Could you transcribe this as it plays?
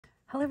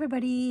Hello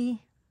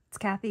everybody, it's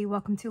Kathy.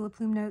 Welcome to La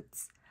Plume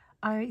Notes.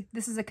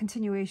 This is a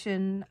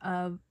continuation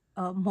of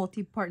a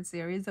multi-part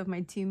series of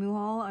my TEMU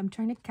haul. I'm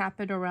trying to cap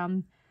it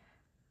around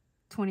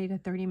 20 to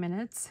 30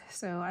 minutes,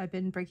 so I've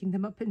been breaking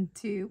them up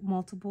into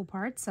multiple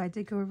parts. So I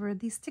did go over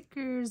these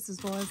stickers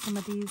as well as some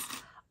of these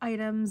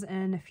items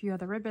and a few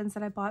other ribbons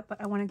that I bought,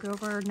 but I want to go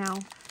over now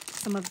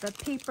some of the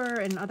paper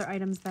and other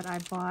items that I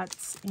bought,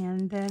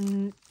 and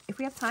then if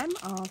we have time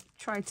I'll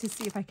try to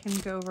see if I can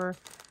go over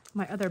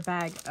my other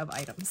bag of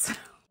items.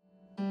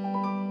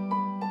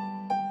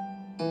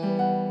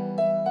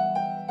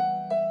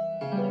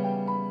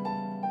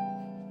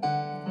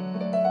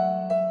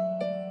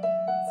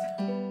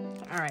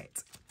 All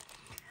right,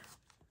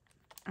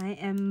 I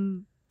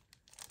am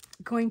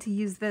going to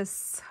use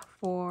this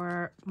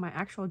for my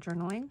actual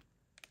journaling,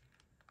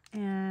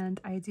 and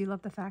I do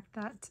love the fact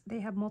that they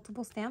have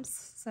multiple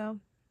stamps, so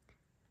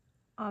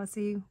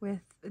obviously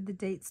with the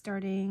date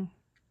starting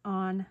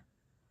on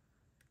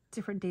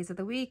different days of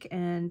the week,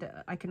 and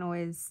I can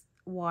always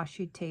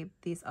washi tape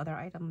these other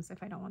items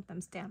if I don't want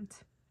them stamped.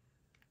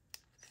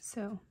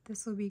 So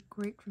this will be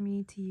great for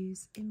me to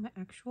use in my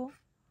actual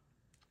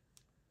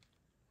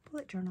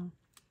bullet journal.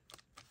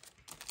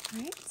 All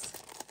right.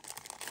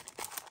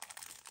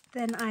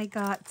 Then I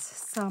got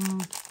some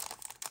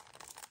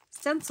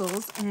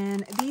stencils,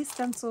 and these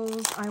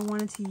stencils I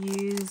wanted to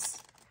use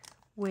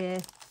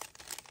with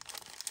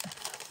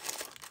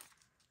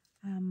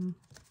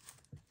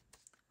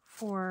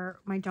for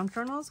my junk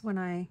journals when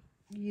I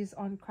use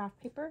on craft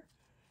paper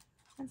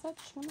and such.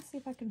 Let me see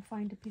if I can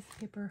find a piece of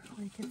paper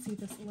where you can see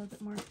this a little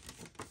bit more.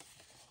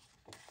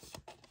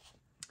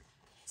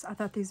 So I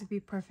thought these would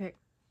be perfect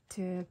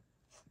to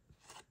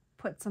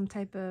put some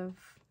type of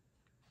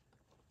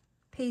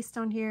paste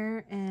on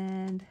here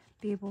and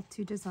be able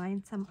to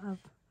design some of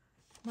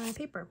my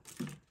paper.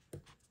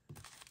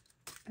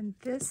 And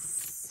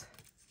this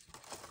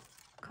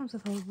comes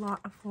with a lot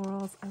of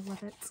florals. I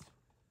love it.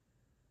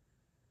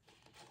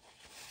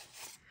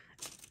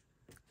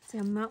 See,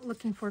 I'm not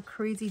looking for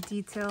crazy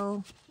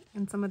detail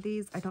in some of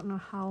these. I don't know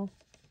how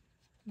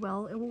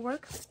well it will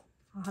work.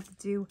 I'll have to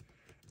do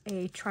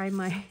a try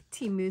my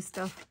TEMU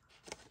stuff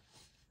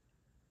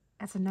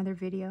as another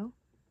video.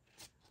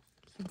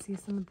 You can see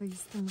some of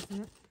these things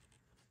in it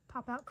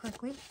pop out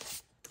correctly.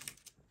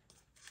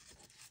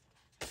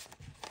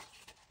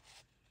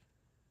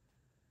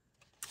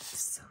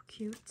 So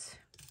cute.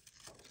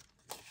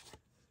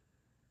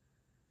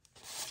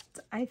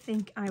 So I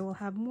think I will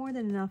have more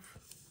than enough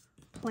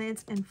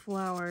plants and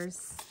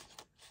flowers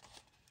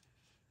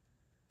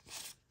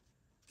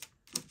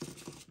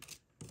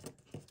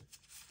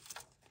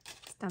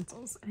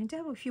stencils. And I do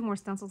have a few more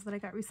stencils that I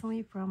got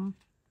recently from,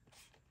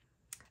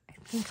 I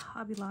think,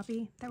 Hobby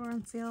Lobby that were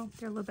on sale.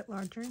 They're a little bit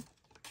larger,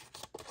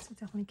 so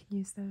definitely can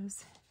use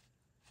those.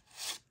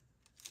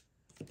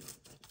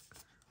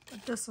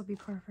 But this will be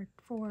perfect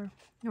for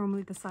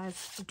normally the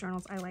size of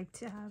journals I like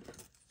to have.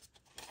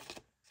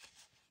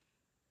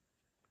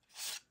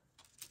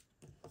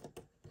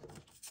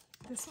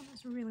 This one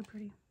is really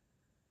pretty.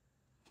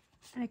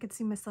 And I could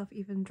see myself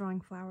even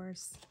drawing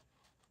flowers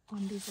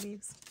on these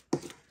leaves.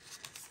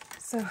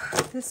 So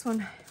this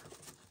one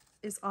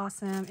is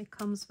awesome. It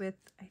comes with,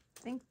 I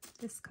think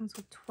this comes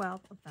with 12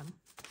 of them.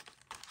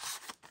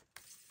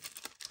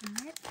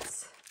 All right.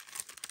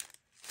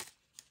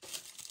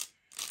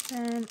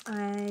 Then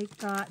I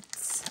got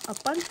a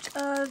bunch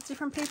of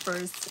different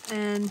papers,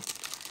 and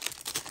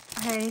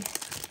I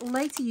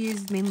like to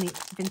use mainly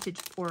vintage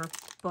for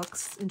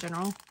books in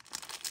general.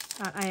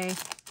 I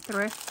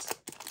thrift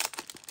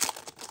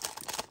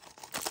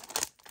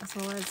as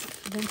well as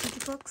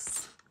vintage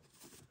books,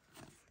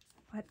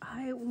 but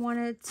I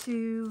wanted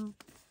to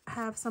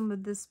have some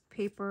of this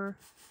paper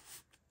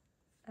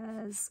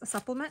as a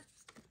supplement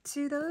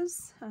to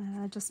those,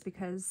 just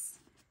because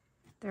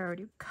they're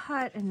already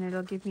cut and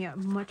it'll give me a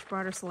much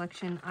broader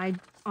selection. I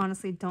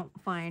honestly don't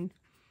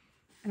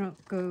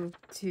go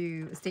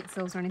to estate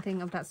sales or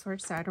anything of that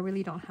sort, so I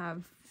really don't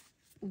have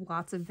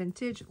lots of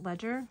vintage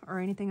ledger or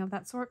anything of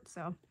that sort,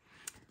 so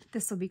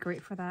this will be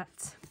great for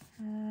that.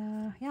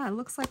 Yeah, it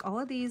looks like all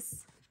of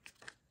these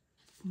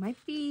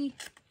might be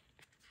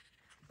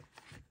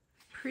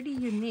pretty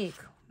unique.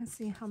 Let's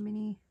see how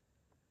many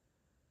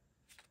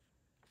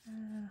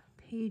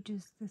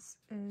pages this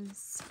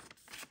is.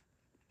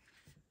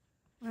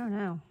 I don't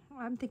know.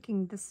 I'm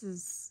thinking this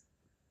is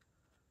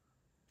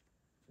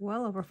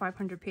well over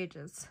 500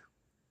 pages.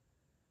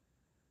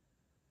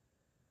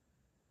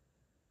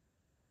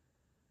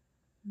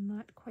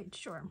 Not quite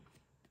sure.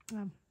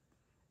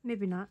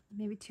 Maybe not.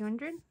 Maybe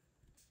 200?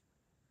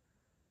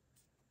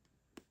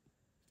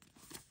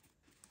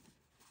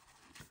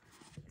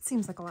 It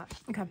seems like a lot.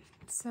 Okay,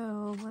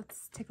 so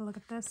let's take a look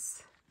at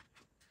this.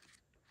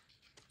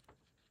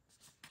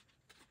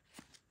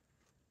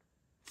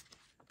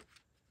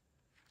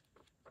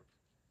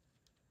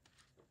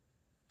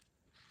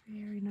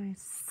 Very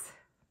nice.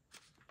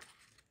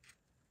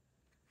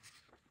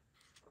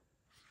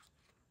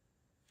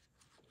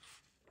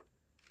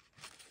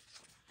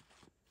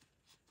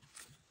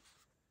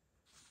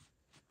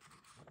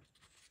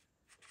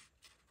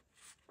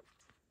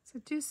 So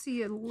I do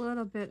see a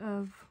little bit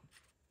of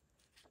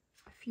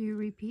a few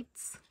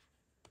repeats.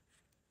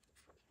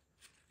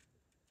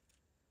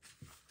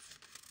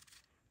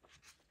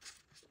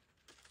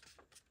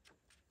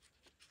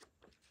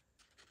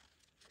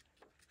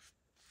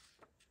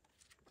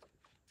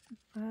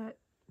 But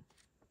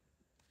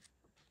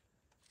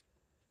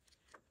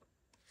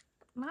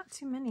not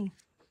too many.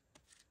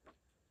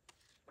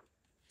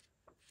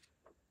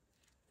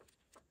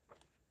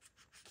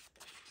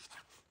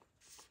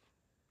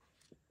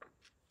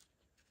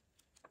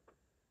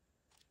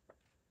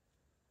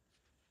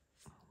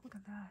 Look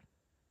at that.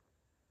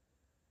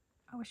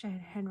 I wish I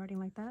had handwriting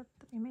like that.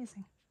 That'd be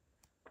amazing.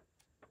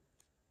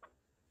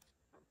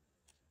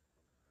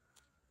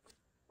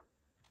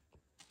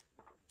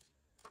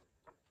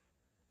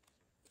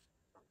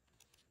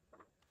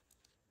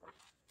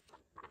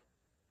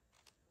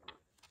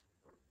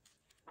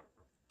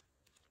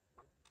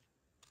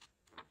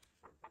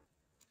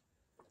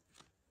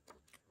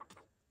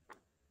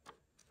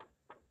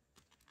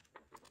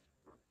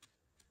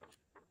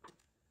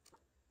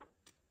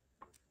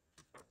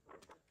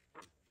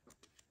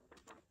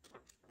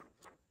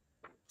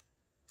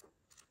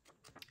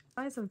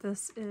 Size of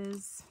this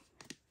is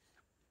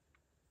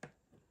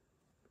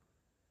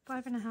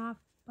 5.5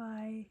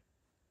 by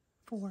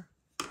 4.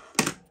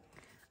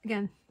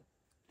 Again,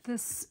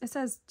 this, it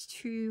says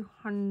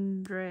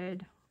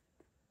 200.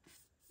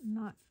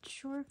 Not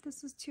sure if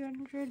this is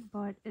 200,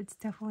 but it's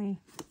definitely,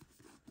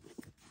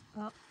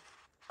 well,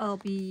 I'll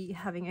be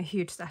having a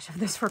huge stash of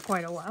this for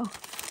quite a while.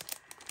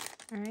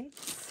 All right.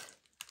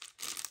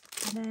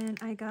 And then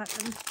I got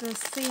the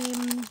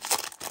same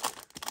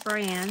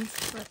brand,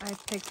 but I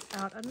picked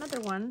out another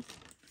one.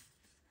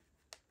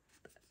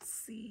 Let's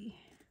see.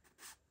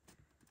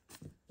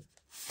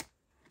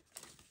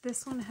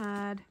 This one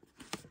had,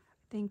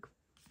 I think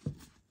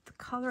the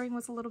coloring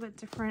was a little bit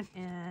different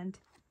and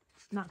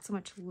not so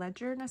much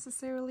ledger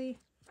necessarily,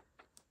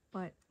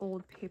 but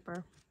old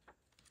paper.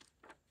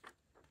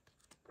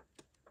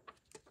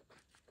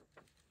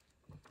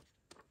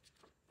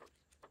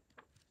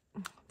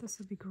 This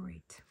would be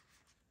great.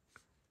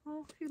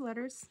 Oh, a few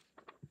letters.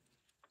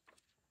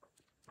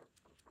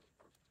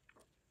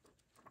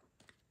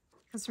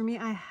 Because for me,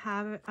 I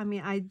have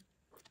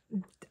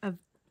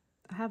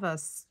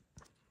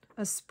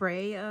a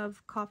spray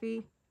of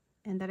coffee,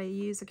 and that I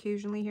use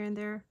occasionally here and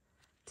there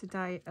to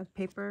dye a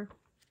paper,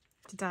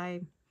 to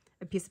dye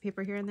a piece of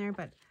paper here and there,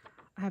 but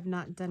I have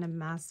not done a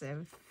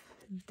massive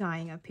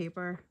dyeing of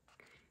paper.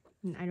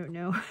 And I don't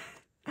know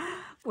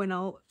when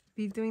I'll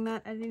be doing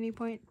that at any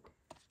point,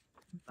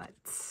 but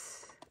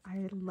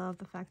I love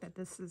the fact that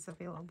this is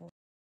available.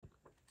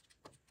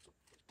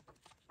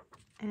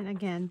 And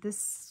again,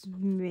 this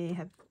may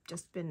have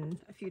just been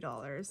a few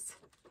dollars.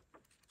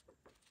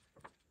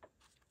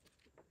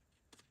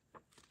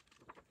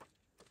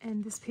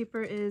 And this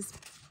paper is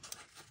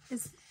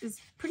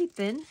pretty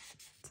thin,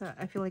 so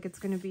I feel like it's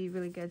going to be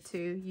really good to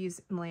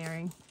use in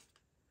layering.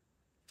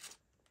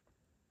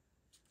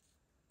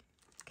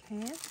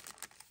 Okay.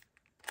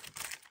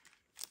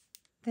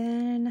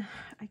 Then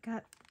I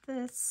got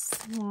this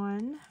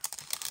one.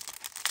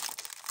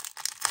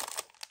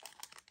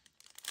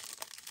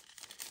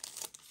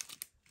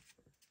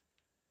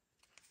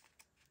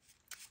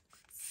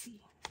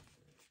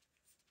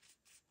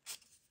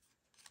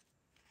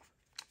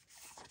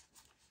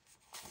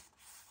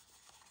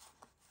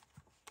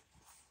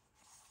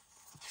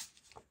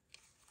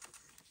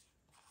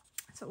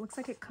 So it looks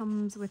like it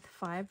comes with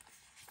five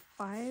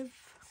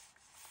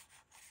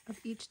of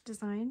each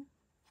design.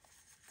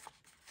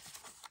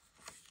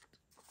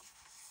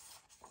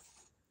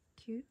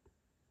 Cute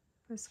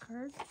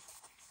postcard.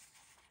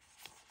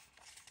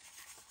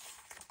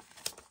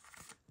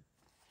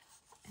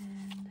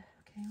 And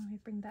okay, let me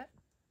bring that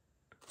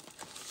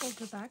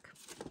folder back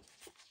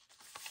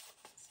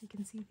so you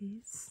can see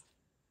these.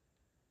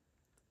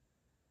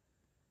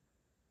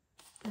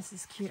 This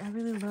is cute. I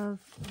really love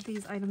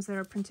these items that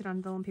are printed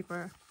on vellum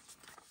paper.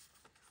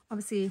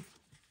 Obviously, I'm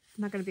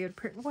not going to be able to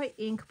print white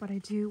ink, but I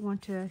do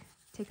want to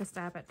take a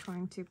stab at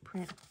trying to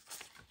print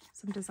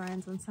some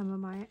designs on some of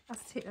my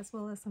acetate as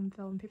well as some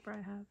vellum paper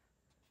I have.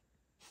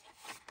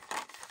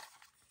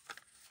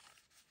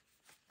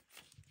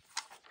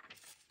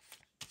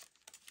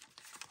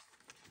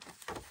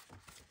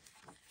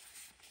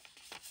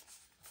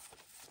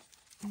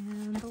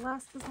 And the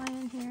last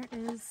design here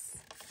is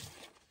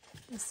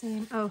the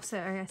same. Oh,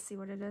 sorry, I see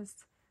what it is.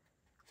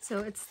 So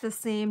it's the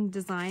same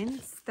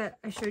designs that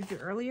I showed you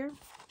earlier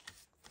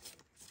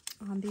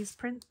on these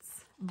prints,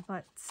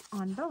 but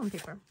on vellum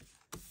paper.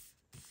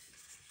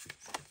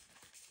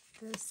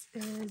 This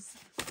is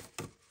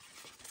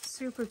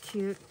super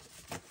cute.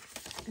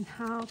 And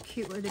how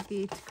cute would it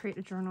be to create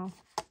a journal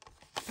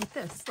like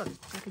this? Look,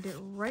 I could do it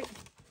right.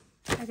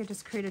 I could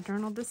just create a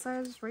journal this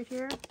size right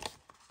here.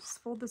 Just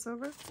fold this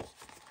over.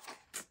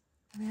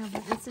 And I have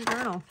an instant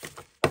journal.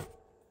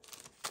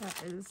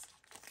 That is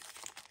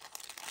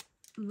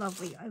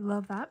lovely. I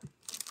love that.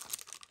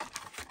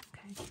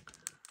 Okay.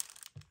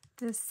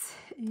 This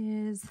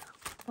is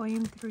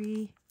volume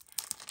 3,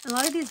 A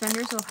lot of these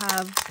vendors will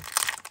have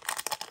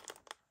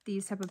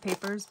these type of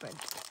papers, but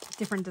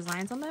different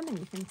designs on them, and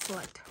you can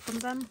select from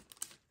them.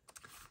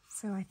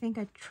 So I think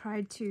I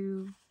tried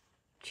to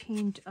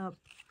change up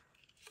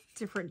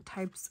different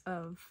types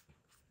of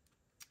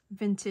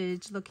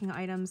vintage looking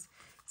items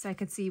so I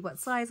could see what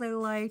size I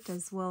liked,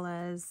 as well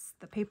as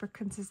the paper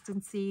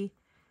consistency,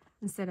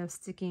 instead of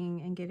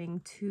sticking and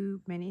getting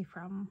too many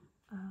from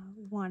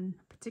one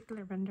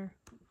particular vendor.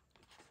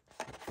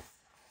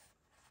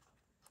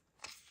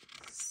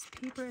 This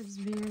paper is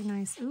very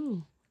nice.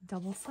 Ooh,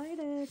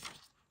 double-sided.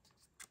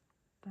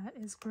 That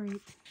is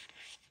great.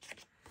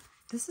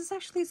 This is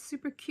actually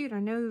super cute. I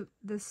know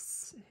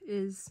this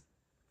is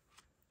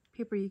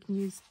paper you can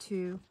use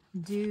to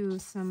do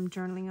some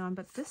journaling on,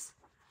 but this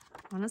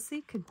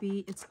honestly could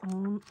be its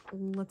own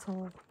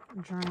little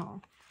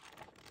journal.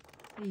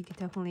 You could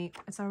definitely,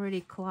 it's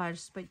already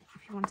collaged, but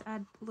if you want to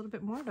add a little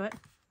bit more to it,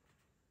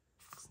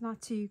 it's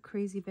not too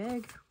crazy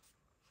big.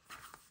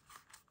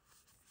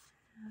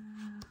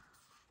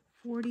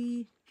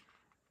 40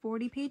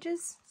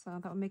 pages, so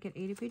that would make it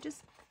 80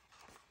 pages.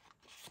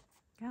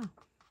 Yeah.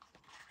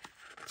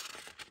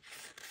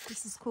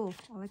 This is cool.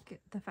 I like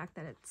the fact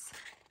that it's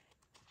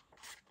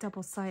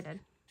double-sided.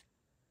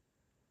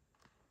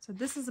 So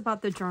this is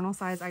about the journal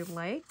size I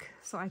like.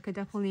 So I could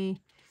definitely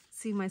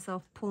see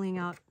myself pulling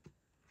out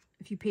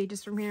a few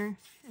pages from here,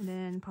 and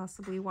then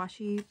possibly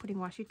putting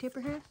washi tape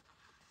here,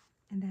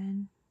 and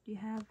then you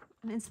have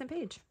an instant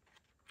page.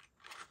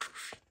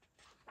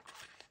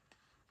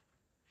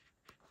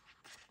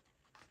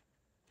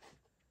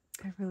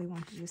 I really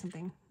want to do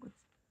something with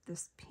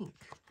this pink.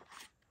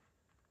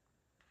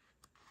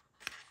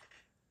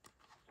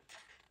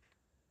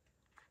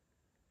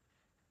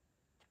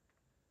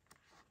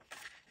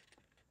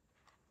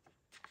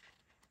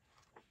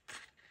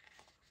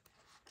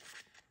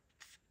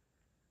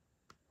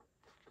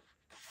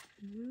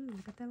 Ooh,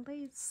 look at that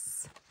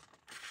lace.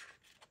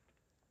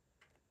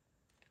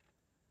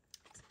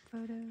 Some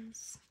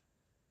photos.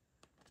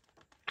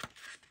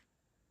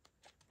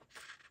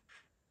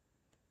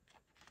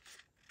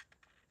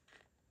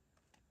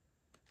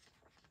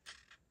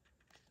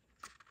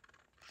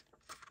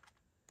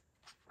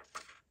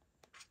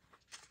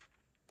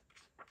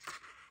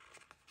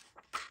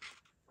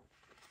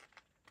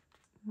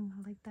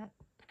 I like that.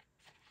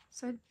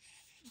 So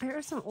there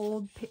are some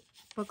old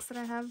books that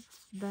I have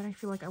that I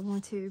feel like I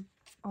want to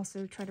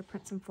also try to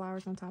print some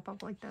flowers on top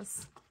of like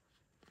this.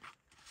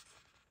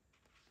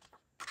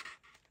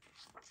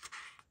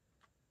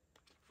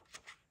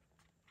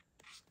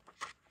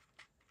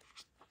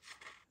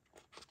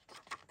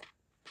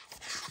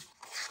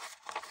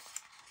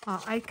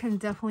 I can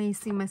definitely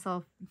see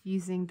myself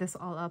using this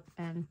all up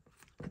and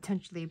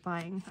potentially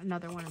buying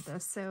another one of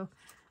this. So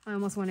I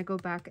almost want to go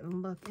back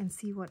and look and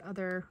see what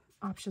other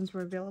options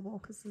were available,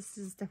 because this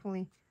is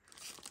definitely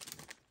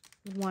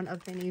one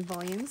of many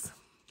volumes.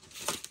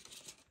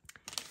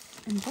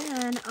 And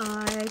then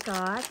I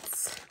got,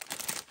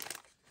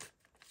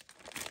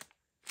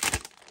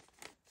 it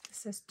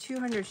says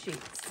 200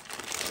 sheets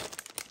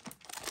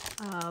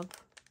of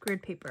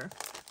grid paper.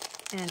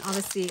 And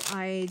obviously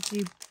I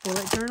do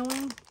bullet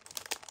journaling,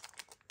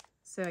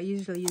 so I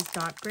usually use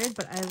dot grid,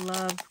 but I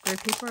love grid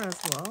paper as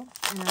well.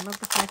 And I love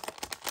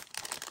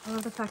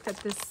the fact that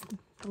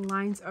the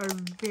lines are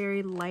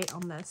very light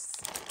on this.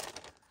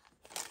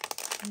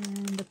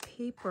 And the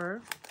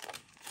paper,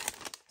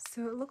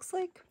 so it looks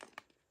like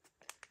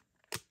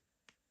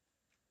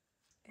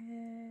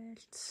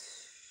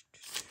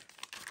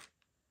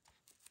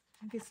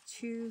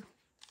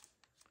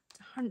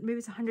maybe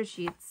it's 100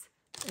 sheets,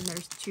 and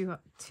there's two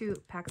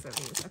packs of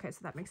these. Okay, so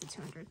that makes it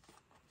 200.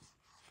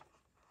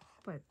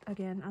 But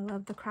again, I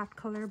love the craft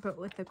color, but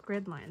with the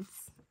grid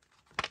lines.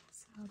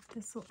 So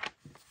this will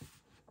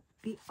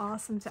be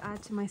awesome to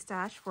add to my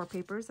stash for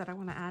papers that I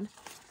want to add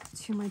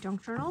to my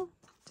junk journal.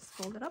 Just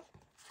fold it up.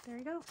 There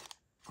you go.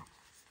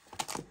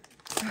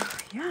 So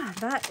yeah,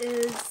 that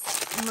is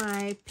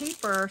my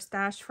paper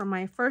stash from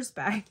my first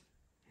bag.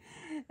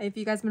 If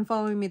you guys have been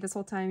following me this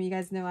whole time, you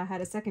guys know I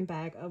had a second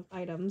bag of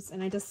items,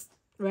 and I just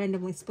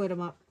randomly split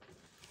them up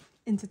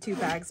into 2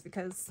 bags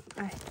because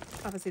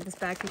obviously this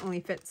bag can only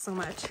fit so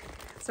much.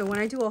 So when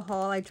I do a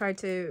haul, I try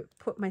to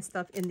put my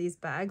stuff in these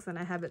bags, and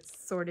I have it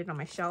sorted on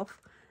my shelf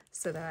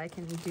so that I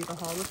can do the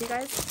haul with you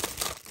guys.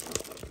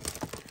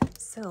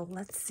 So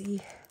let's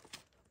see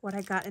what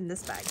I got in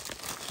this bag.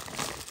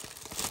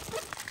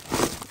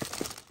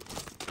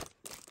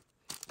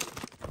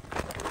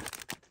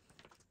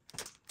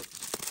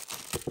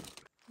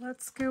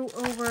 Let's go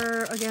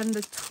over again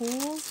the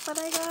tools that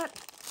I got.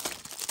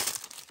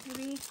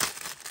 Maybe.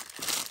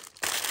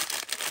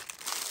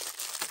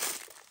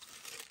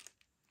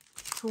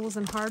 Tools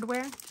and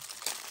hardware.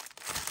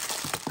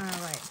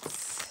 All right.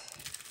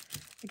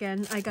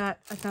 Again, I got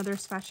another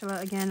spatula.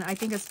 Again, I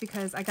think it's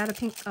because I got a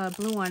pink,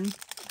 blue one.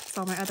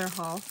 Saw my other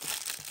haul.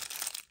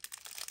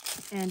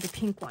 And a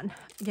pink one.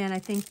 Again, I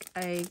think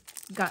I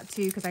got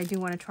 2 because I do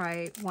want to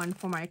try one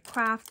for my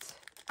craft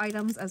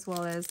items as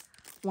well as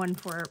one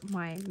for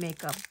my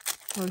makeup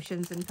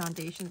lotions and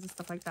foundations and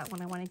stuff like that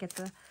when I want to get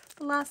the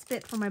last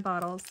bit for my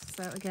bottles.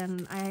 So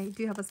again, I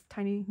do have a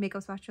tiny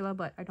makeup spatula,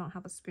 but I don't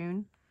have a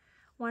spoon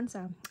one,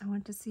 so I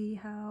wanted to see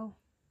how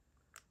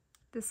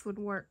this would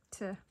work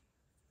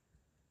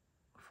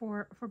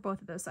for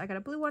both of those. So I got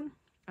a blue one.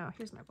 Oh,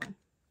 here's my one.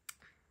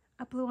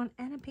 A blue one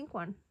and a pink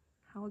one.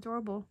 How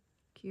adorable.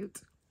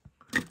 Cute.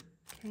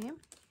 Okay.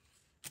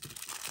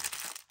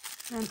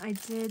 And I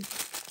did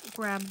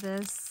grab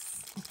this.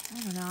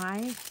 I don't know.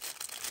 I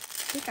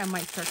think I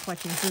might start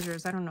collecting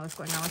scissors. I don't know what's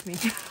going on with me.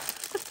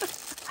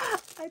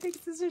 I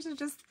think scissors are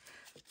just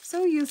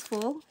so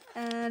useful,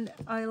 and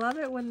I love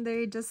it when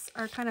they just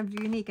are kind of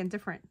unique and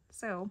different.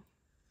 So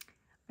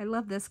I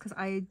love this because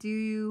I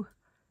do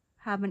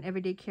have an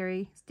everyday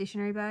carry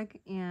stationery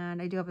bag,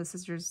 and I do have a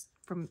scissors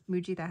from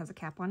Muji that has a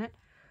cap on it.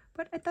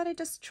 But I thought I'd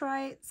just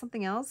try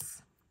something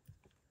else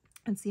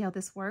and see how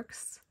this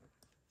works,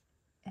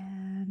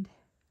 and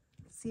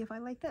see if I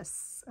like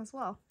this as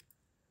well.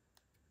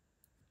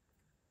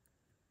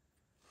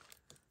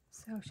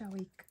 So shall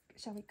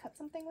we cut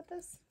something with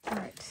this? All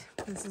right,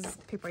 this is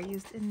paper I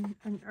used in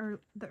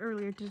the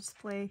earlier to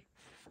display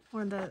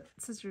one of the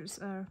scissors,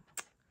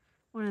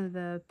 one of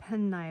the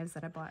pen knives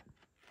that I bought.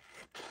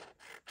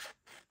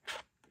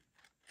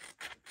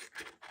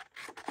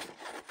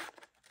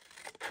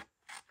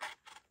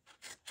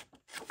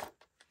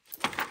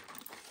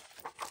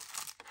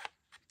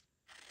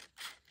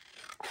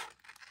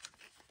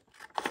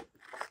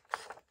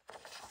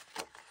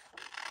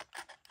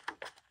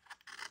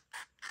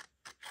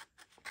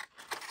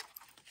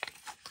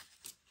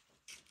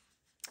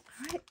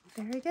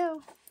 There we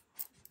go.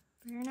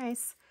 Very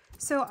nice.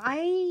 So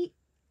I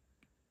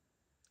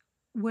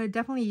would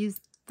definitely use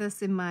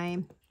this in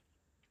my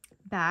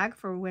bag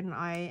for when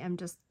I am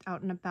just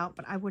out and about,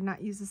 but I would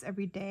not use this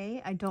every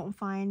day. I don't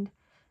find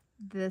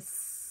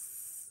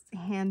this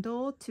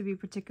handle to be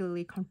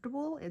particularly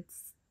comfortable.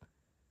 It's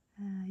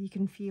you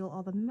can feel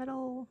all the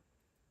metal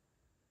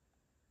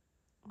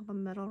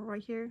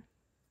right here.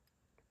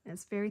 And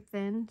it's very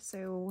thin,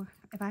 so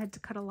if I had to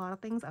cut a lot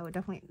of things, I would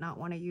definitely not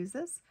want to use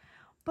this.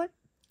 But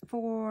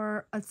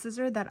for a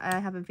scissor that I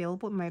have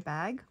available in my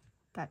bag,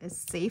 that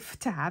is safe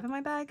to have in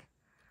my bag,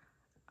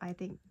 I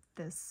think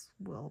this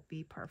will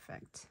be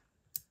perfect.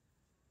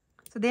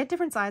 So they had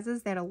different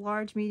sizes. They had a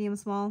large, medium,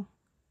 small.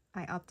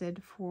 I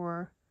opted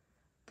for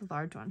the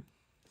large one.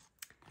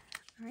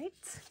 All right,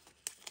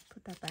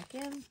 put that back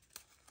in.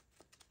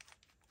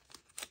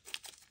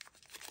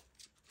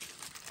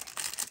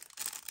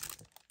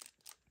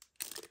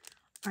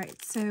 All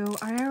right, so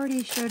I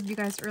already showed you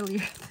guys earlier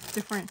the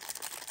different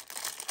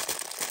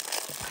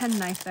pen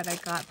knife that I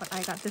got, but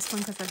I got this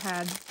one because I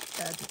had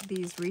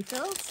these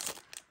refills,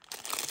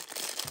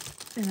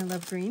 and I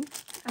love green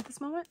at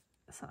this moment,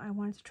 so I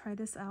wanted to try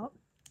this out.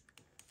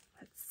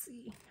 Let's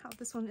see how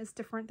this one is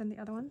different than the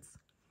other ones.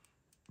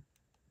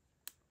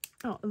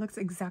 Oh, it looks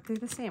exactly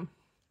the same.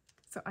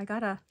 So I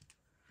got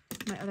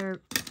my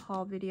other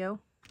haul video,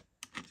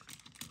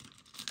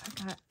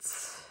 I got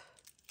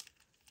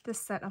this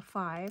set of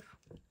 5,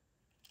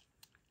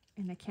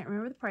 and I can't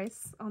remember the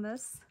price on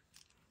this,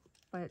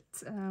 but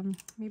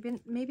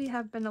maybe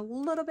have been a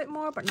little bit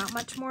more, but not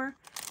much more.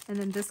 And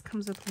then this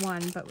comes with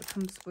 1, but it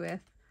comes with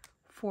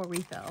 4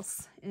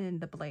 refills in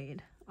the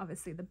blade.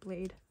 Obviously the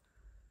blade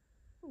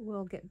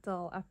will get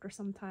dull after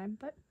some time,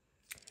 but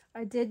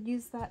I did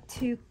use that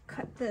to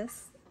cut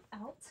this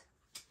out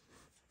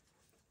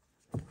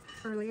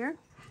earlier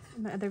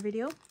in the other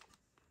video.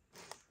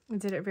 I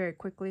did it very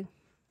quickly.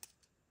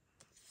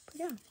 But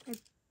yeah,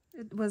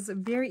 it was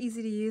very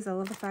easy to use. I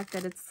love the fact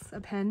that it's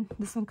a pen.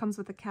 This one comes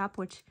with a cap,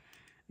 which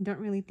I don't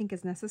really think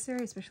is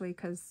necessary, especially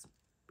because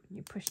when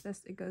you push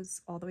this, it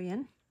goes all the way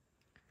in.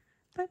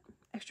 But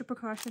extra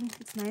precaution,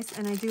 it's nice.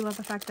 And I do love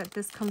the fact that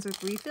this comes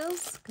with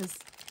refills, because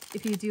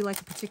if you do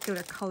like a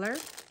particular color,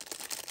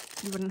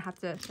 you wouldn't have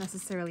to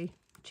necessarily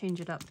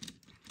change it up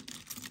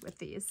with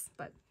these.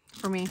 But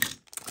for me,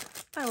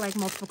 I like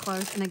multiple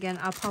colors. And again,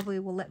 I probably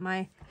will let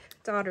my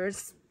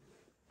daughters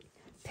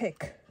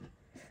pick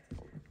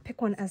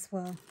one as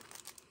well.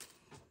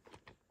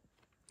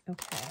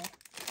 Okay,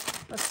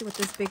 let's see what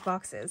this big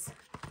box is.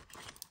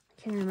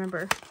 I can't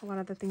remember a lot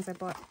of the things I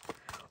bought.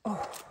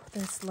 Oh,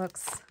 this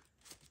looks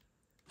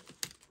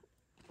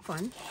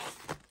fun.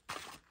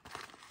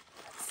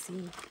 Let's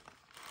see.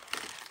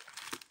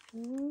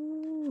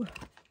 Ooh,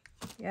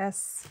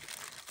 yes,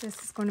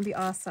 this is going to be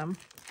awesome.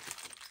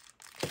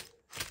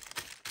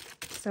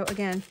 So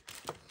again,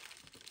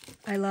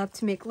 I love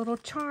to make little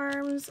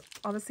charms,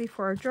 obviously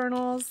for our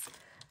journals,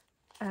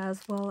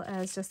 as well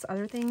as just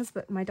other things,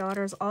 but my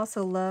daughters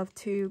also love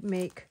to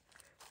make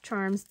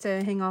charms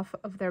to hang off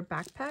of their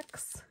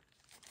backpacks.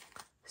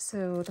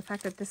 So the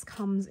fact that this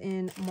comes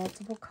in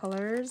multiple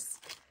colors,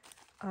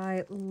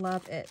 I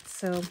love it.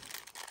 So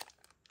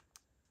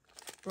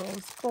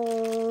rose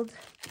gold,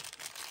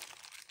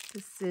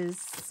 this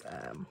is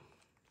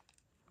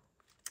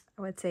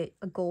I would say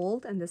a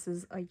gold, and this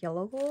is a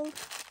yellow gold,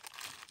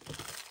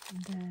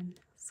 and then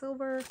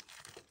silver,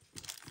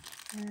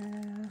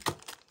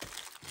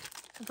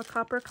 of a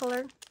copper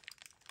color,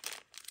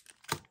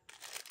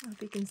 I don't know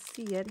if you can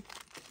see it.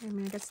 I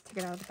mean, I guess take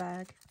it out of the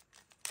bag.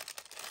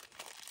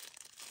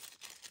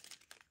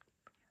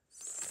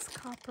 It's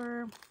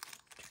copper,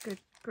 good,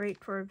 great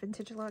for a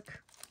vintage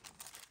look.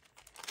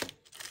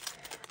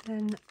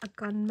 Then a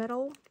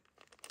gunmetal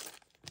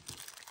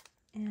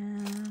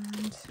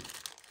and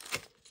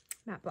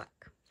matte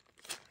black.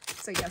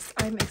 So yes,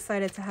 I'm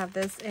excited to have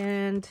this,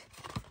 and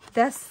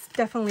that's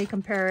definitely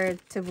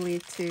comparatively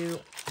to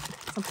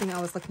something I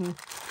was looking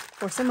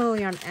for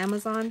similarly on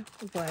Amazon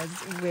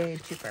was way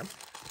cheaper.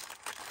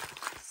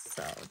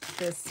 So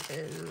this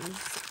is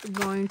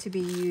going to be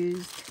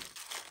used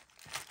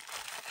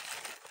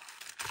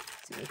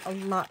to make a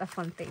lot of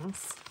fun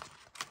things.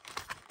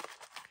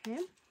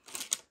 Okay.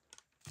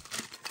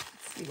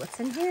 Let's see what's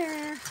in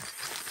here.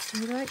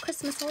 It's like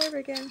Christmas all over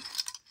again.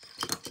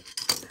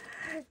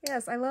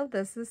 Yes, I love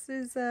this. This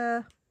is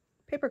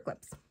paper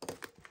clips.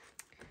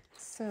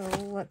 So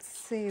let's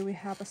see, we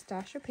have a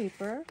stash of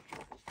paper.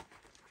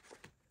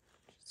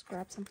 Just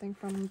grab something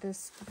from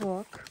this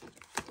book.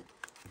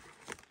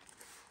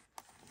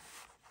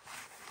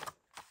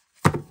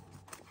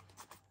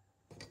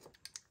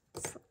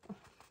 So,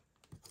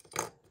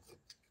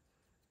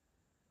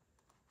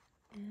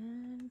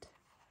 and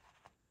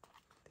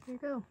there you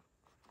go.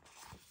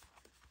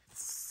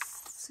 It's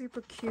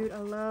super cute. I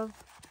love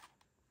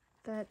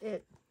that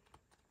it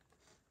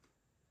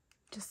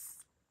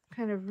just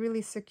kind of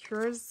really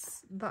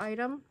secures the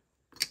item,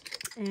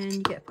 and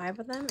you get 5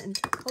 of them in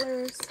 2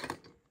 colors.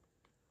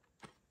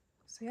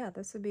 So yeah,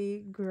 this would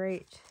be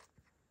great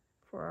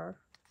for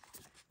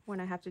when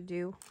I have to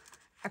do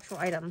actual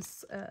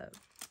items,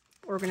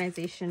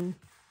 organization,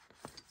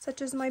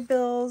 such as my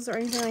bills or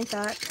anything like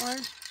that. Or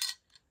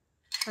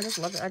I just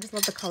love it. I just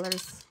love the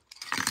colors.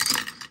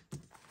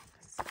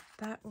 So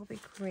that will be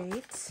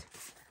great.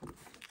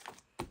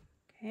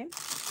 Okay.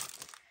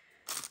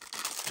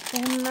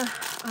 Then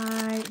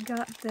I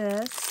got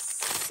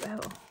this. Oh,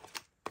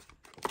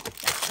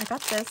 I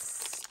got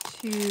this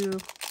to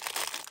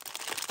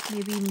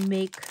maybe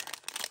make,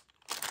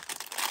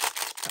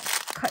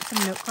 cut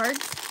some note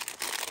cards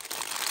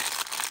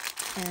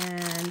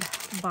and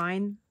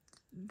bind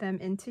them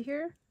into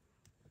here.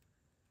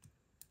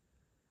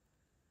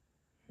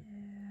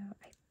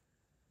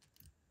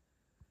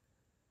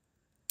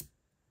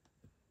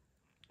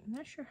 I'm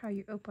not sure how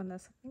you open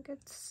this. I think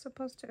it's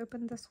supposed to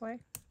open this way.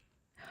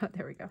 Oh,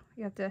 there we go.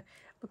 You have to,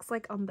 looks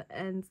like on the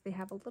ends they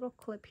have a little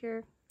clip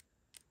here.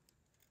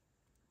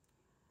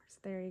 So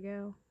there you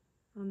go,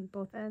 on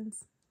both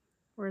ends,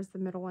 whereas the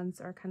middle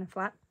ones are kind of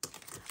flat.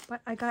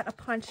 But I got a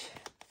punch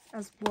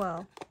as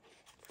well.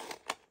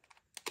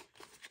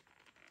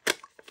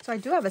 So I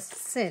do have a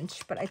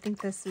cinch, but I think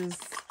this is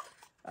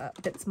a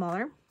bit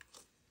smaller.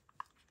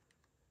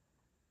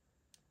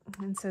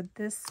 And so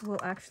this will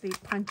actually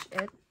punch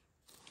it.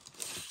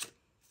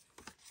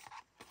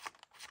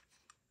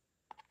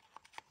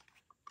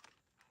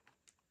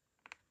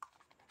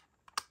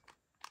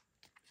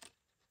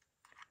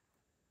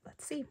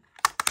 Let's see.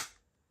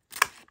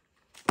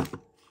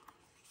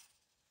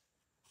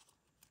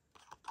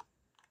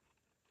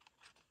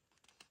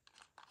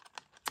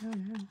 Oh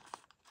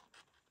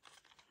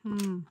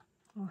no.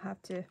 I'll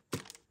have to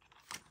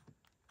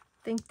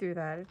think through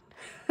that.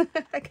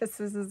 I guess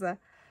this is a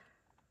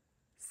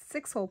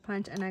 6-hole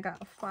punch and I got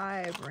a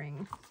 5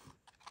 ring.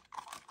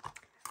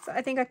 So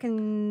I think I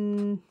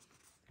can,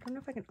 I don't know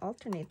if I can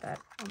alternate that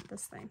on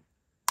this thing.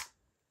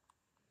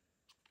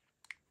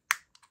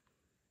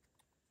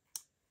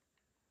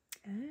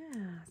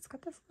 Ah, it's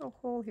got this little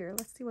hole here.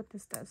 Let's see what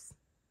this does.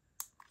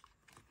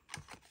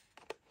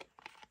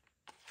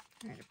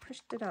 All right, I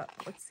pushed it up.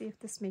 Let's see if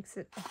this makes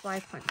it a fly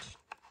punch.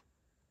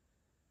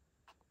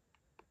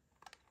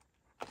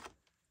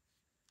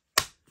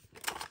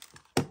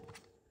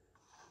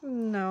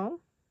 No.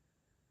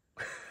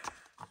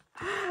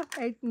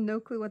 I have no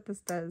clue what this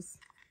does.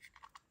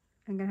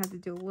 I'm gonna have to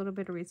do a little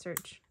bit of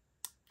research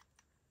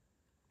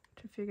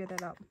to figure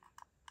that out.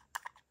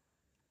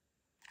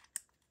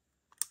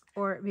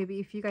 Or maybe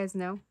if you guys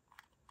know.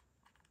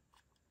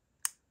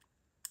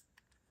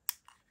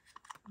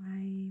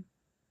 I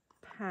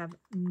have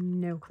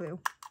no clue.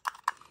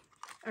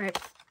 All right.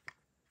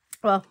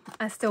 Well,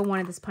 I still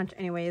wanted this punch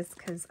anyways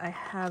because I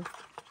have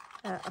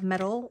a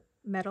metal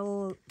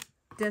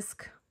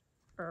disc,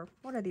 or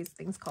what are these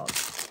things called?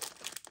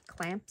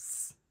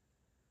 Clamps?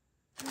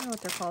 I don't know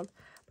what they're called,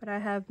 but I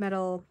have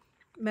metal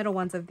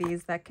ones of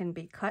these that can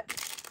be cut.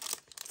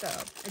 So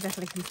I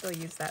definitely can still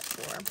use that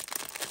for.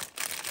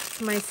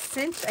 So my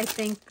cinch, I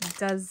think,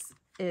 does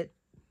it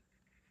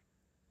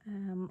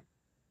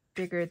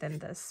bigger than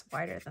this,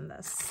 wider than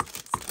this.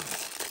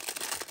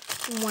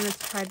 So I want to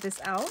try this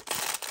out.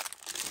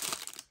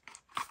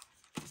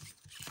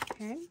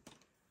 Okay.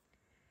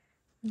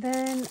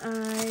 Then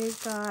I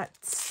got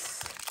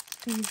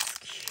these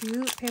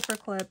cute paper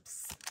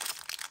clips.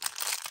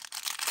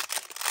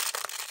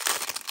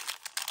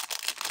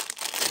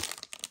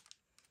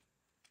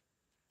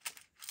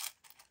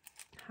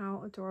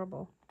 How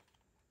adorable.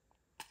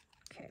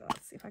 Okay,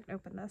 let's see if I can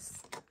open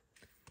this.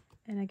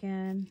 And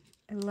again,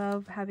 I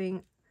love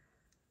having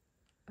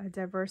a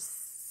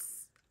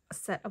diverse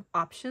set of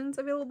options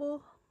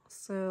available.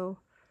 So,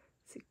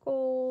 see,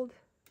 gold.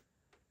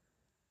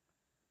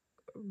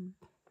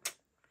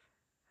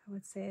 I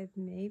would say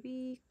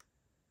maybe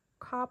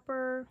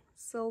copper,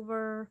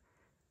 silver.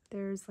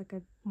 There's like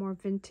a more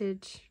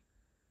vintage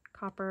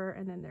copper,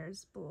 and then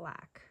there's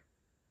black.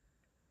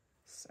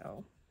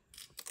 So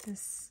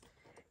this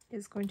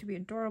is going to be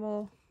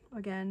adorable.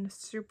 Again,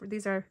 super,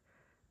 these are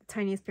the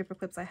tiniest paper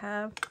clips I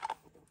have.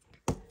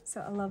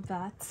 So I love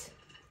that.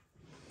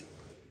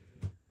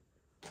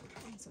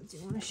 So I do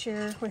want to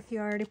share with you.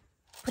 I already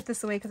put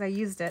this away because I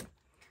used it.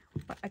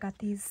 But I got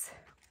these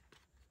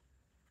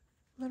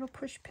little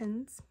push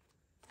pins.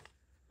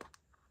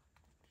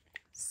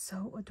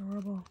 So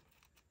adorable.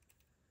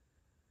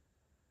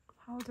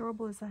 How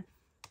adorable is that?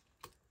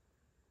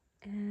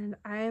 And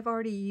I've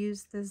already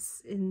used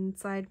this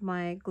inside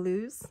my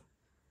glues,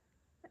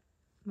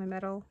 my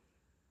metal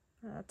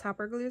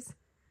topper glues.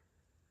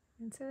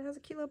 And so it has a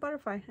cute little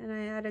butterfly. And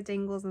I added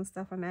dangles and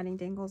stuff. I'm adding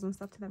dangles and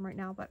stuff to them right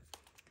now, but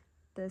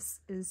this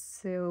is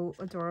so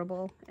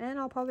adorable. And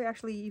I'll probably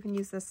actually even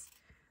use this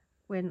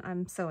when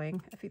I'm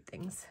sewing a few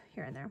things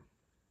here and there.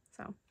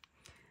 So,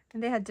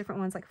 and they had different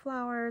ones like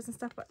flowers and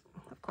stuff, but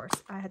of course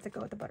I had to go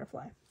with the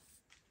butterfly.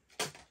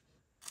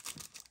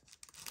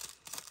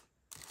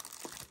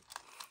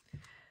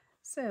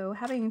 So,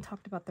 having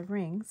talked about the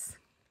rings,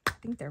 I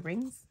think they're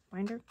rings,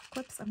 binder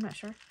clips, I'm not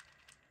sure.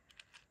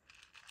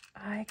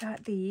 I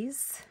got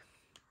these,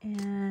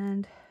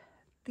 and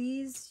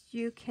these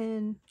you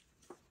can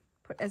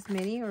put as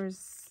many or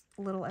as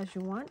little as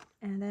you want,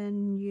 and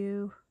then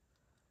you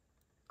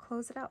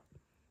close it out.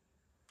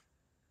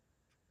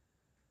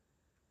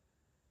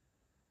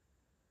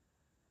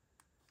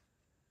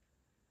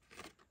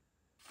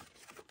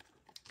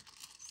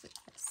 So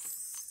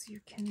yes, you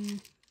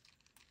can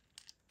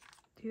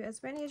do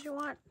as many as you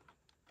want,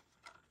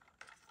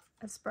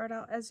 as spread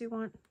out as you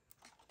want.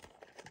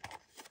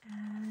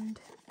 And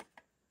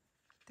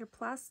they're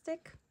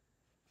plastic,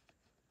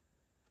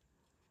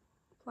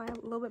 a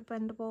little bit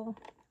bendable,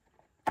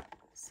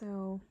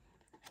 so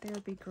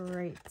they'll be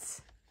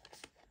great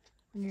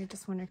when you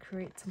just want to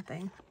create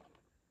something,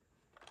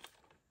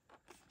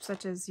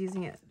 such as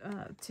using it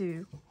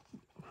to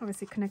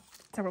obviously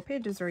connect several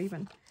pages, or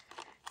even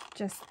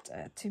just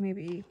to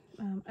maybe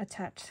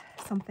attach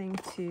something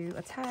to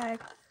a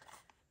tag.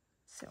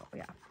 So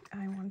yeah,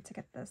 I wanted to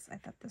get this. I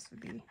thought this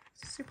would be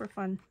super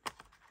fun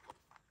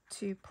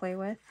to play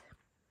with.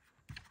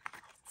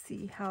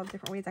 See how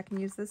different ways I can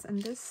use this.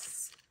 And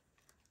this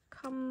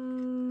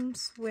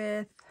comes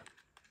with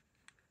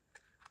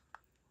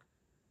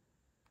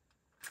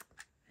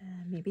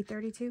maybe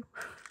 32.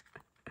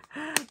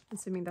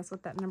 Assuming that's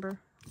what that number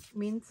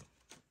means.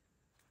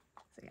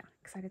 So yeah,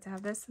 excited to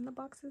have this, and the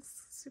box is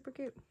super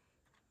cute.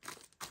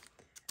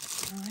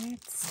 Alright,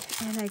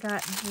 and I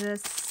got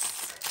this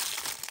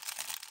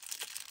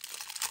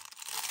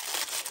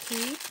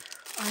tape.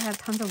 I have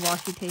tons of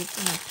washi tape,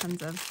 and I have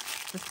tons of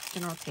just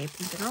general tape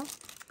in general.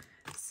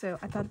 So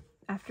I thought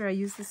after I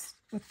use this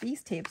with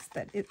these tapes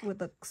that it would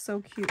look so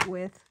cute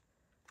with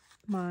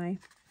my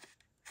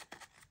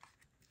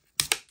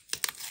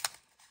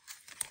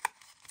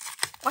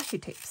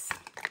washi tapes.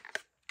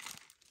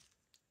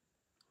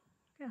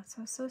 Yeah,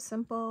 so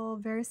simple,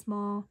 very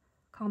small,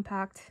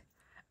 compact.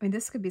 I mean,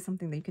 this could be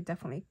something that you could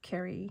definitely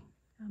carry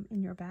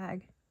in your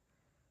bag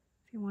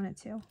if you wanted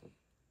to.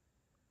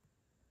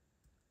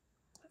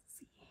 Let's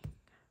see.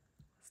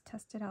 Let's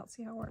test it out,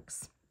 see how it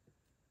works.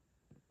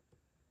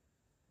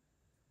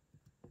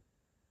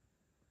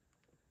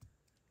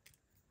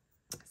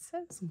 It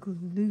says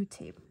glue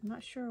tape. I'm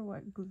not sure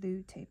what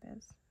glue tape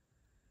is.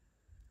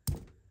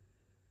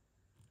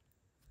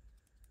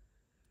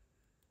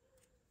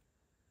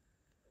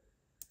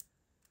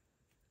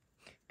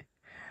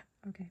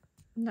 Okay,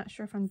 I'm not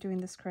sure if I'm doing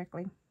this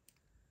correctly.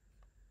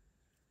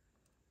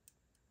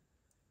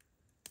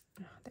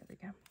 Oh, there we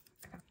go.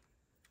 Okay.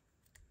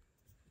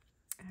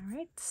 All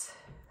right,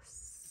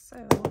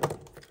 so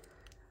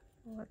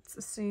let's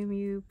assume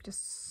you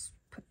just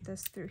put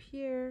this through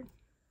here,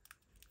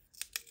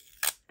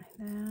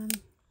 and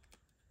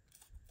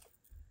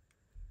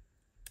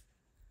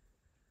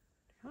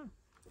then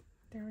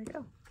there we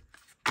go.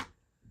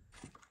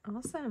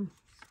 Awesome.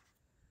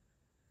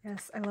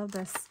 Yes, I love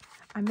this.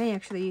 I may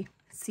actually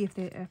see if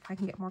I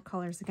can get more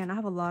colors. Again, I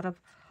have a lot of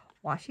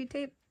washi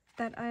tape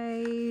that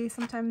I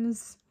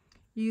sometimes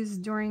use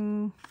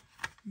during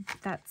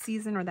that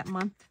season or that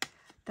month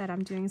that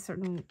I'm doing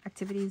certain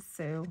activities.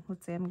 So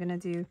let's say I'm gonna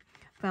do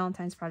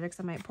Valentine's projects,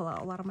 I might pull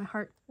out a lot of my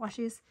heart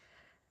washes.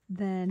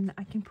 Then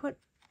I can put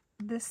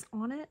this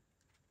on it.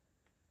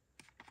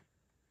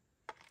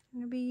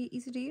 It'll be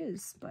easy to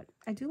use, but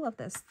I do love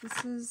this.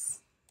 This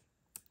is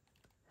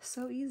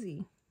so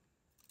easy.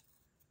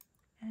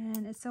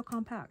 And it's so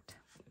compact.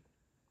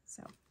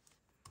 So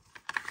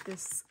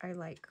this I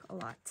like a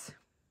lot.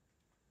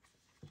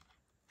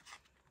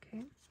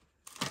 Okay.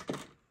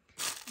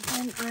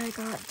 And I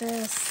got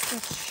this,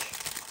 which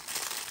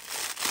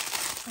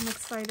I'm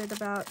excited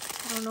about.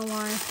 I don't know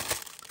why.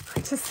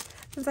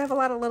 since I have a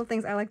lot of little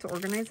things, I like to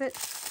organize it.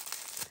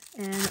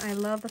 And I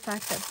love the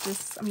fact that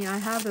this, I mean, I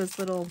have those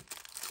little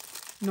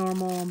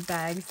normal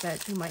bags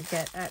that you might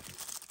get at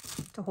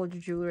to hold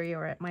your jewelry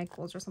or at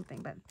Michael's or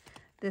something, but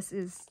this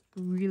is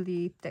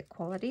really thick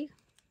quality,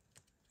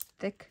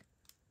 thick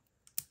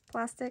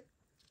plastic,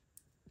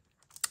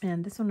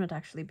 and this one would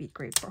actually be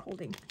great for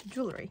holding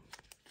jewelry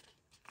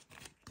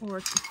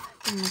or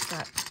things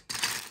that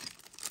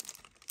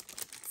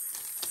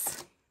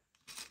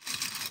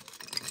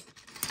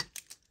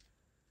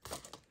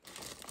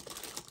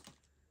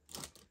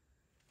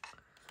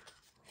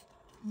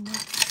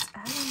let's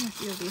add in a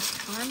few of these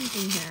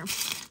charms in here.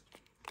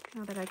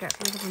 Now that I got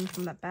rid of them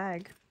from that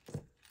bag,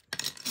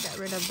 got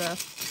rid of the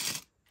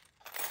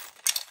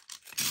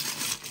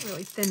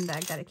really thin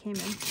bag that it came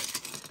in.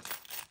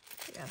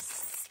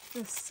 Yes,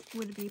 this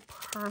would be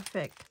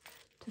perfect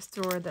to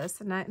store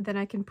this, and then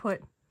I can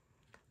put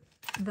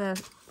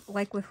the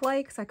like with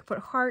likes. I could put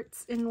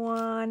hearts in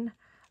one.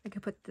 I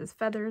could put these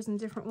feathers in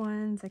different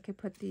ones. I could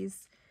put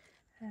these.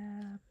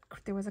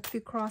 There was a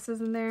few crosses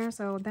in there,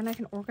 so then I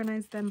can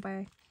organize them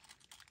by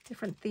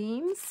different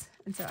themes.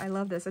 And so I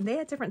love this, and they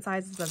had different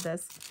sizes of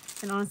this.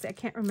 And honestly, I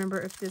can't remember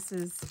if this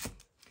is.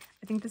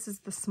 I think this is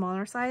the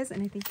smaller size,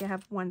 and I think they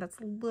have one that's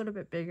a little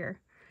bit bigger.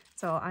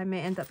 So I may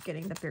end up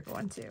getting the bigger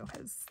one too,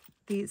 because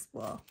these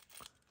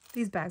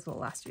bags will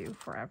last you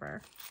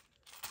forever.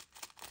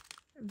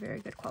 Very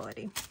good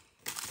quality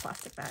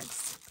plastic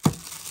bags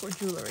for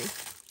jewelry.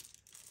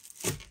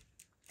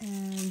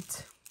 And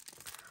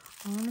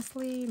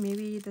honestly,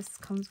 maybe this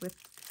comes with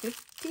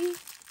 50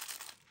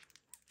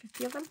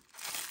 of them.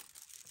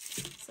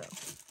 So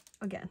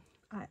again,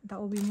 that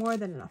will be more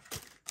than enough.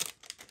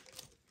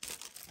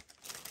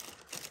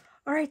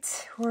 All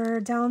right, we're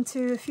down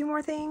to a few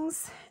more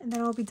things, and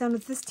then I'll be done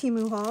with this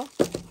TEMU haul.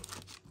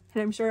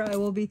 And I'm sure I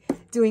will be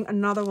doing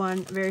another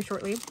one very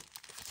shortly.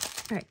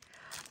 All right,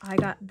 I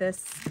got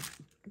this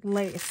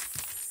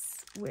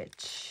lace,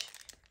 which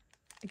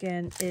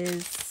again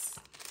is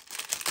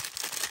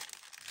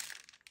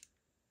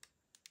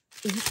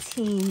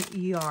 18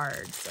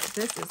 yards. So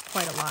this is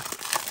quite a lot.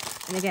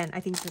 And again, I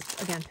think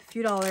this, again, a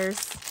few dollars,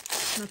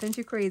 nothing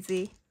too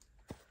crazy.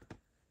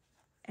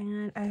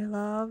 And I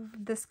love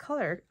this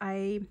color.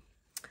 I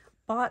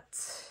bought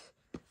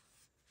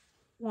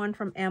one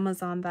from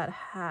Amazon that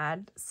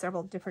had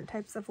several different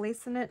types of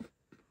lace in it.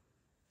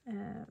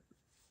 And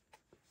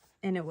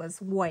it was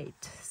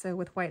white. So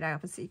with white, I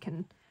obviously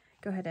can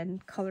go ahead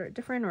and color it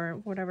different or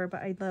whatever.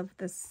 But I love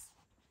this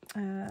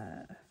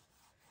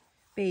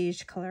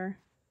beige color.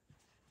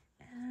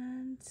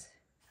 And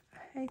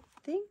I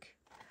think,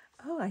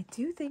 oh, I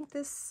do think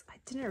this, I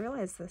didn't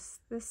realize this.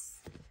 This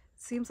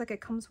seems like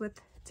it comes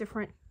with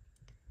different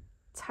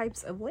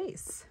types of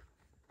lace.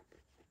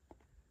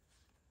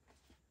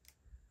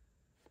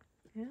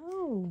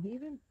 Oh,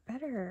 even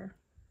better.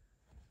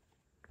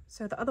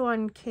 So the other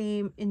one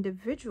came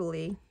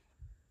individually,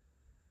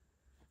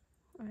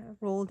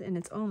 rolled in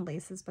its own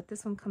laces, but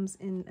this one comes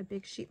in a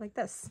big sheet like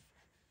this.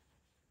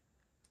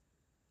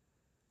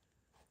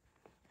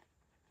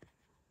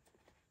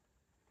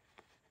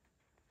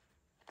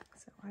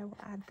 So I will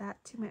add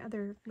that to my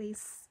other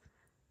lace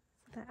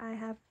so that I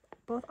have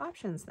both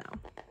options now.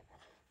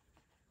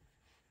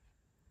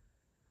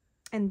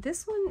 And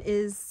this one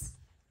is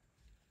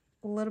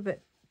a little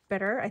bit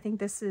better. I think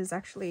this is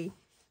actually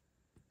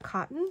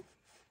cotton,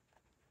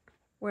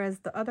 whereas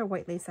the other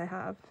white lace I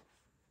have,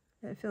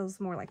 it feels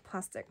more like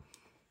plastic.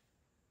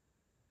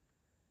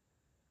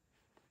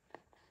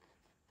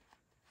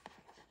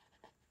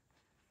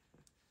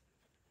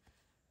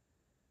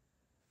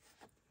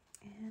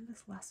 And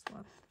this last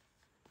one.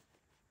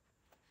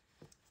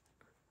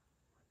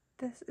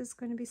 This is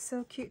going to be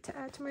so cute to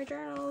add to my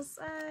journals.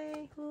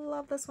 I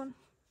love this one.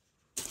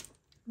 I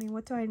mean,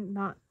 what do I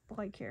not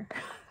like here?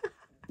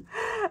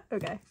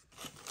 Okay.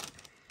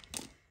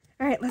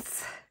 All right,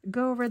 let's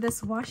go over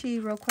this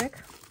washi real quick.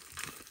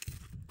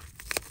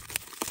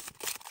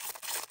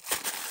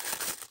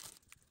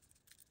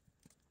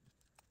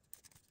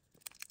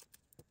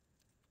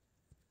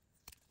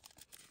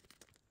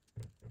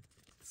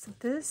 So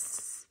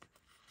this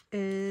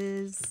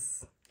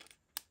is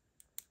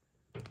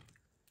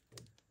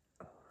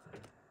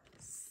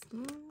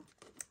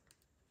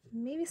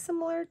maybe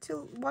similar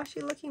to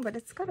washi looking, but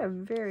it's got a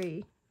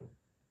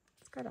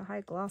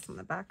high gloss on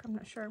the back. I'm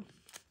not sure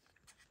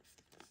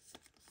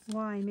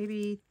why.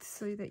 Maybe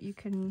so that you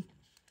can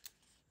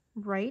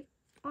write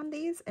on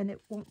these and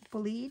it won't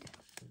bleed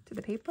to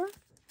the paper.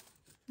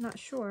 Not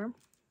sure.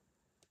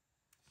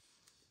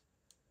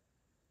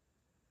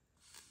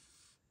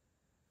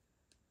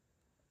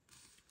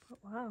 But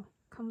wow,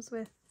 comes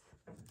with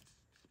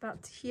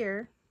about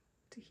here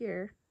to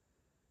here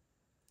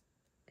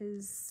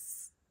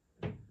is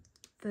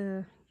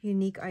the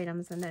unique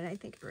items, and then I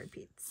think it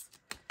repeats.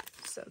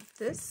 So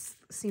this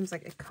seems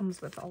like it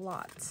comes with a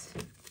lot.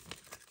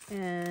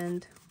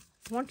 And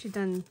once you're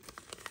done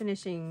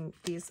finishing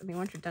these,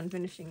 once you're done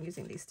finishing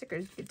using these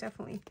stickers, you could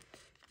definitely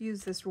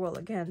use this roll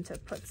again to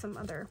put some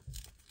other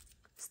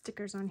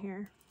stickers on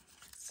here.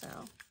 So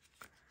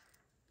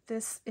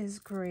this is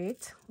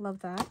great. Love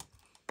that.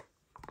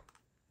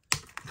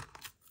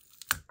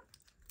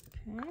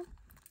 Okay.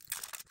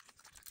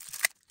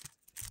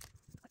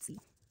 Let's see.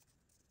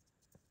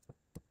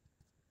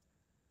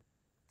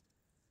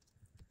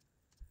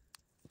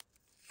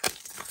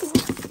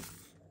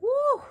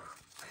 Woo!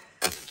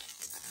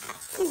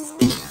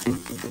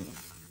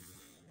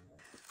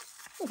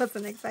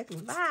 Wasn't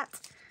expecting that.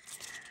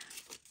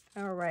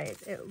 All right,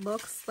 it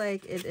looks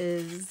like it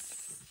is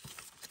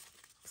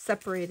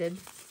separated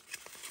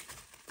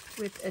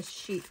with a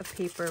sheet of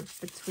paper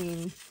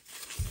between.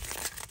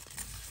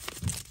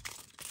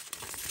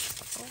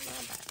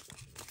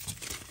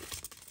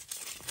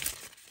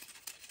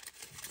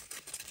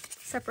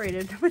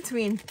 Separated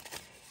between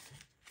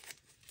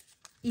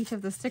each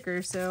of the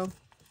stickers, so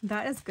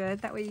that is good.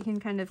 That way you can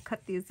kind of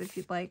cut these if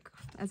you'd like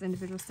as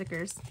individual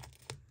stickers.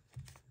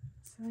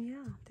 So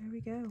yeah, there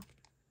we go.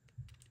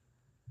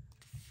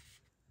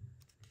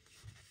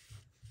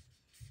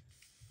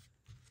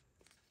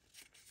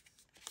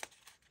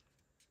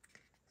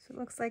 So it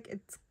looks like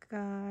it's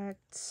got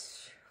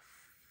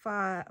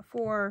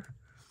four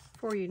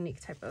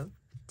unique type of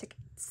ticket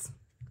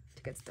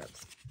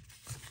stubs.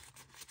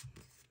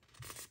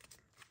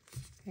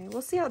 Okay,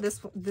 we'll see how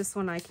this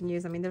one I can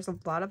use. I mean, there's a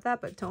lot of that,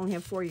 but to only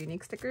have 4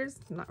 unique stickers,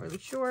 I'm not really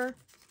sure.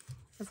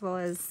 As well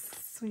as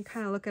when you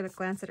kind of look at it,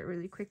 glance at it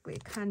really quickly,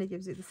 it kind of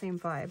gives you the same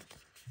vibe.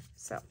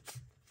 So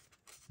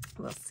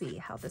we'll see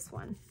how this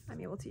one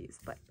I'm able to use,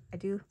 but I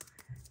do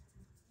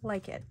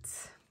like it.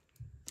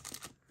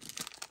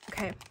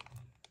 Okay,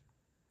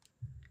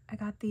 I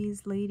got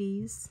these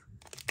ladies.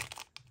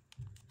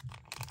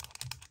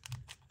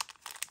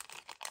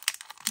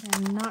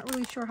 I'm not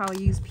really sure how I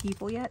use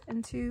people yet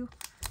into.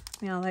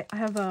 You know, like I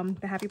have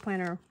the Happy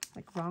Planner,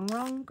 like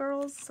Wrong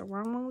girls or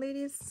Wrong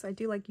ladies. So I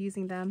do like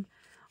using them,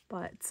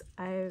 but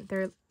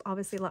they're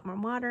obviously a lot more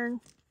modern.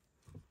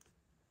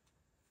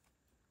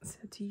 So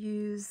to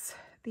use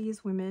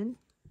these women,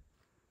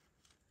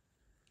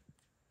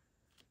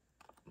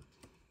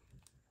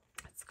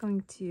 it's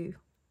going to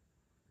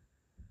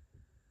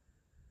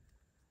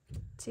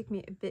take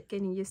me a bit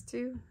getting used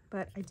to,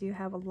 but I do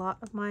have a lot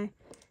of my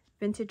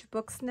vintage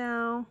books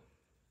now.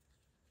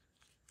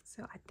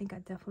 So I think I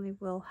definitely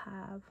will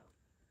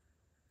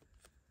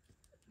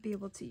be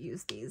able to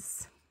use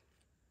these.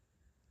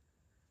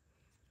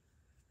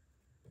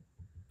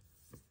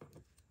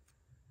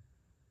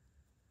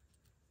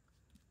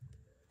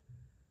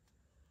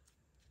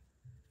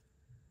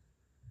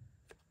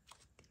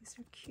 These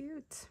are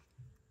cute.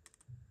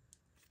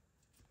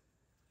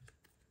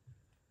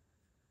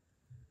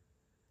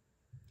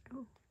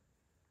 Oh.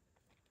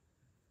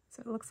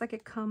 So it looks like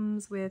it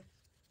comes with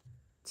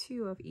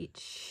 2 of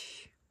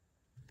each.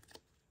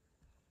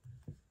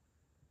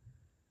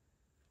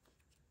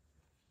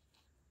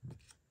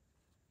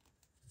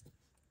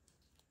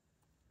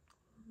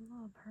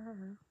 Love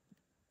her.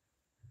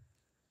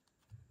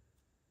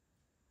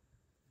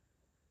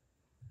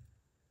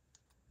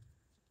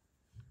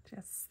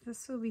 Yes,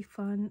 this will be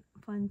fun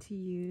to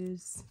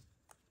use.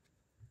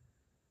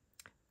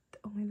 The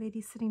only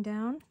lady sitting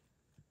down.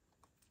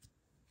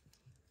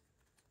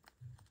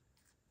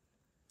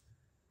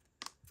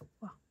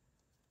 Wow,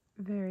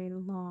 very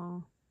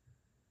long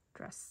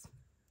dress.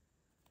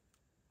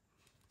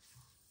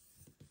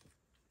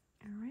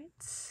 All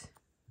right.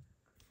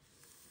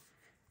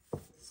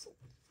 So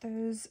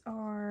those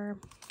are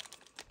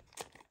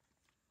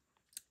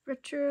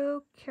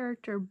retro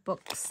character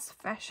books,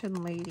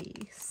 fashion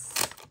ladies.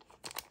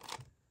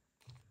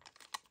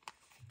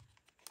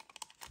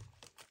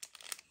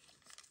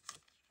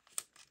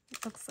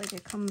 It looks like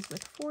it comes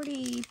with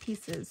 40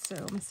 pieces, so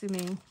I'm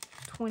assuming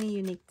 20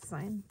 unique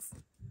designs.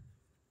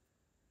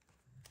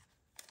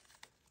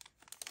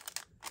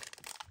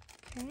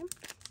 Okay.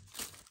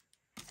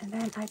 And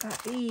then I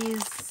got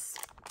these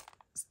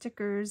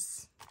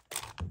stickers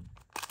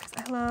because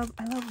I love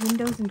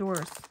windows and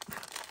doors.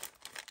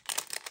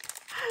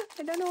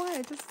 I don't know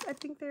why, I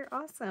think they're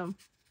awesome.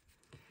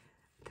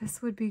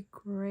 This would be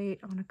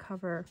great on a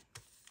cover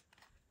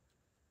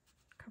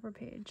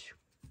page.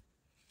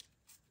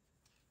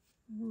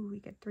 Ooh, we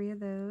get 3 of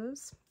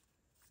those.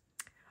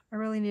 I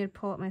really need to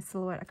pull up my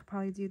silhouette. I could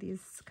probably do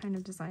these kind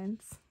of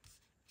designs.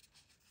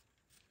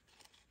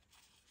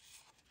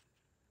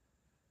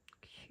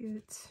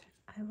 Cute.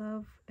 I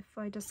love if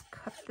I just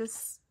cut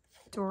this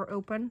door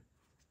open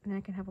and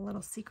I can have a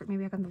little secret.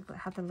 Maybe I can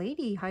have the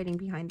lady hiding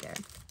behind there.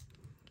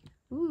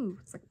 Ooh,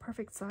 it's like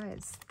perfect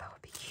size. That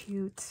would be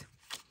cute.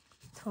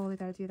 Totally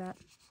gotta do that.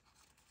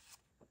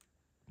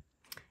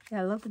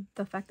 Yeah, I love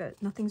the fact that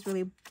nothing's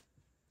really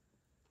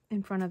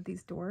in front of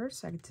these doors,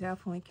 so I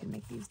definitely can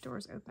make these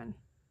doors open.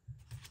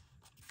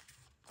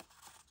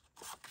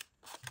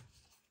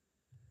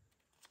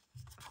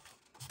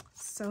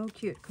 So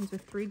cute. Comes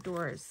with 3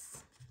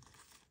 doors.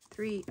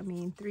 3 of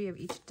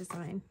each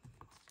design.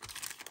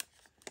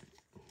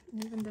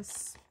 And even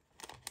this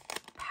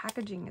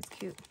packaging is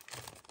cute.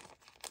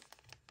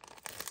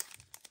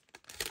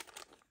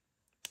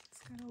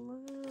 It's got a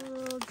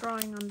little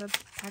drawing on the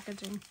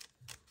packaging.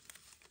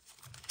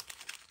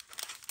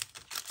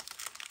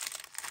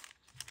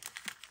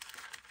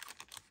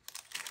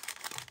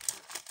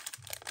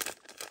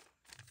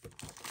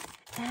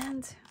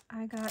 And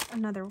I got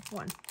another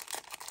one.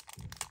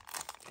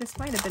 This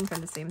might have been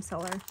from the same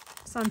seller.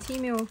 It's on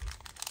TEMU.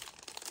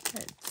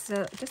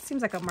 It just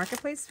seems like a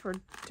marketplace for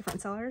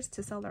different sellers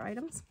to sell their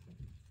items.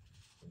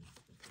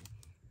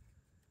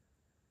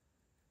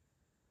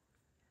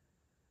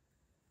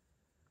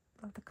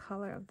 Love the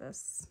color of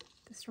this.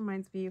 This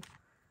reminds me of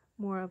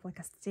more of like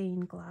a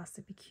stained glass.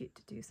 It'd be cute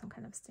to do some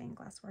kind of stained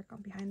glass work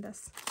on behind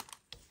this.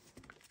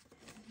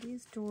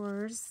 These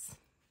doors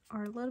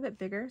are a little bit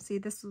bigger. See,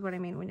 this is what I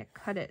mean. When you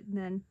cut it,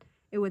 then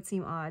it would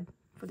seem odd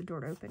for the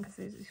door to open because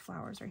there's these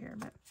flowers right here,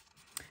 but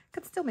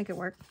could still make it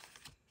work.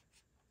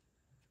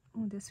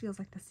 Oh, this feels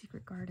like the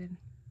secret garden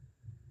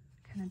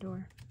kind of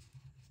door.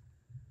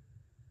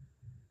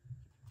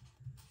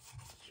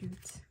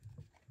 Cute.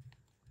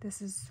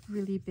 This is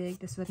really big.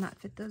 This would not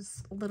fit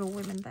those little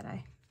women that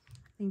I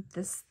think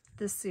this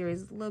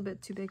series is a little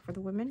bit too big for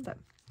the women, but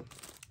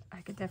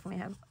I could definitely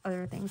have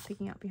other things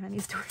peeking out behind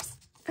these doors.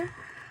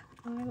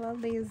 Oh, I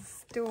love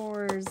these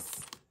doors.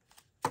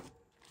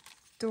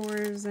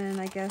 Doors, and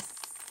I guess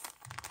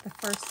the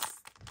first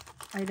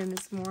item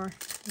is more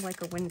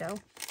like a window.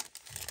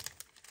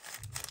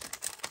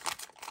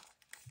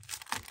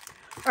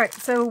 All right,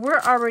 so we're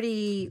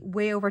already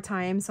way over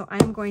time, so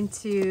I'm going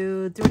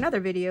to do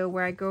another video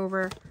where I go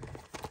over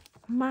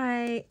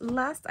my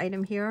last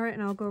item here,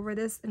 and I'll go over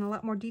this in a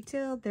lot more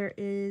detail. There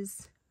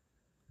is,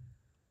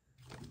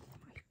 I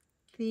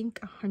think,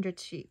 100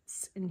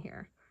 sheets in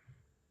here.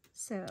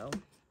 So,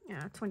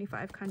 yeah,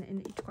 25 kind of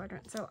in each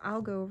quadrant. So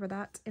I'll go over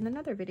that in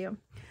another video.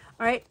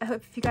 All right, I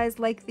hope if you guys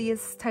like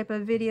these type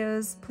of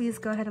videos, please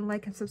go ahead and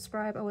like and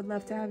subscribe. I would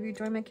love to have you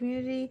join my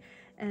community,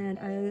 and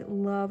I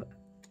love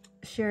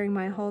sharing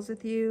my hauls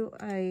with you.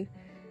 I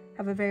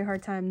have a very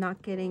hard time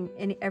not getting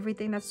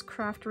everything that's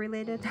craft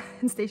related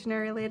and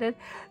stationery related,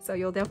 so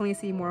you'll definitely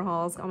see more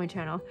hauls on my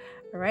channel.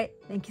 All right,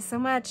 thank you so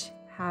much.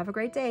 Have a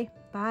great day.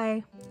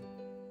 Bye.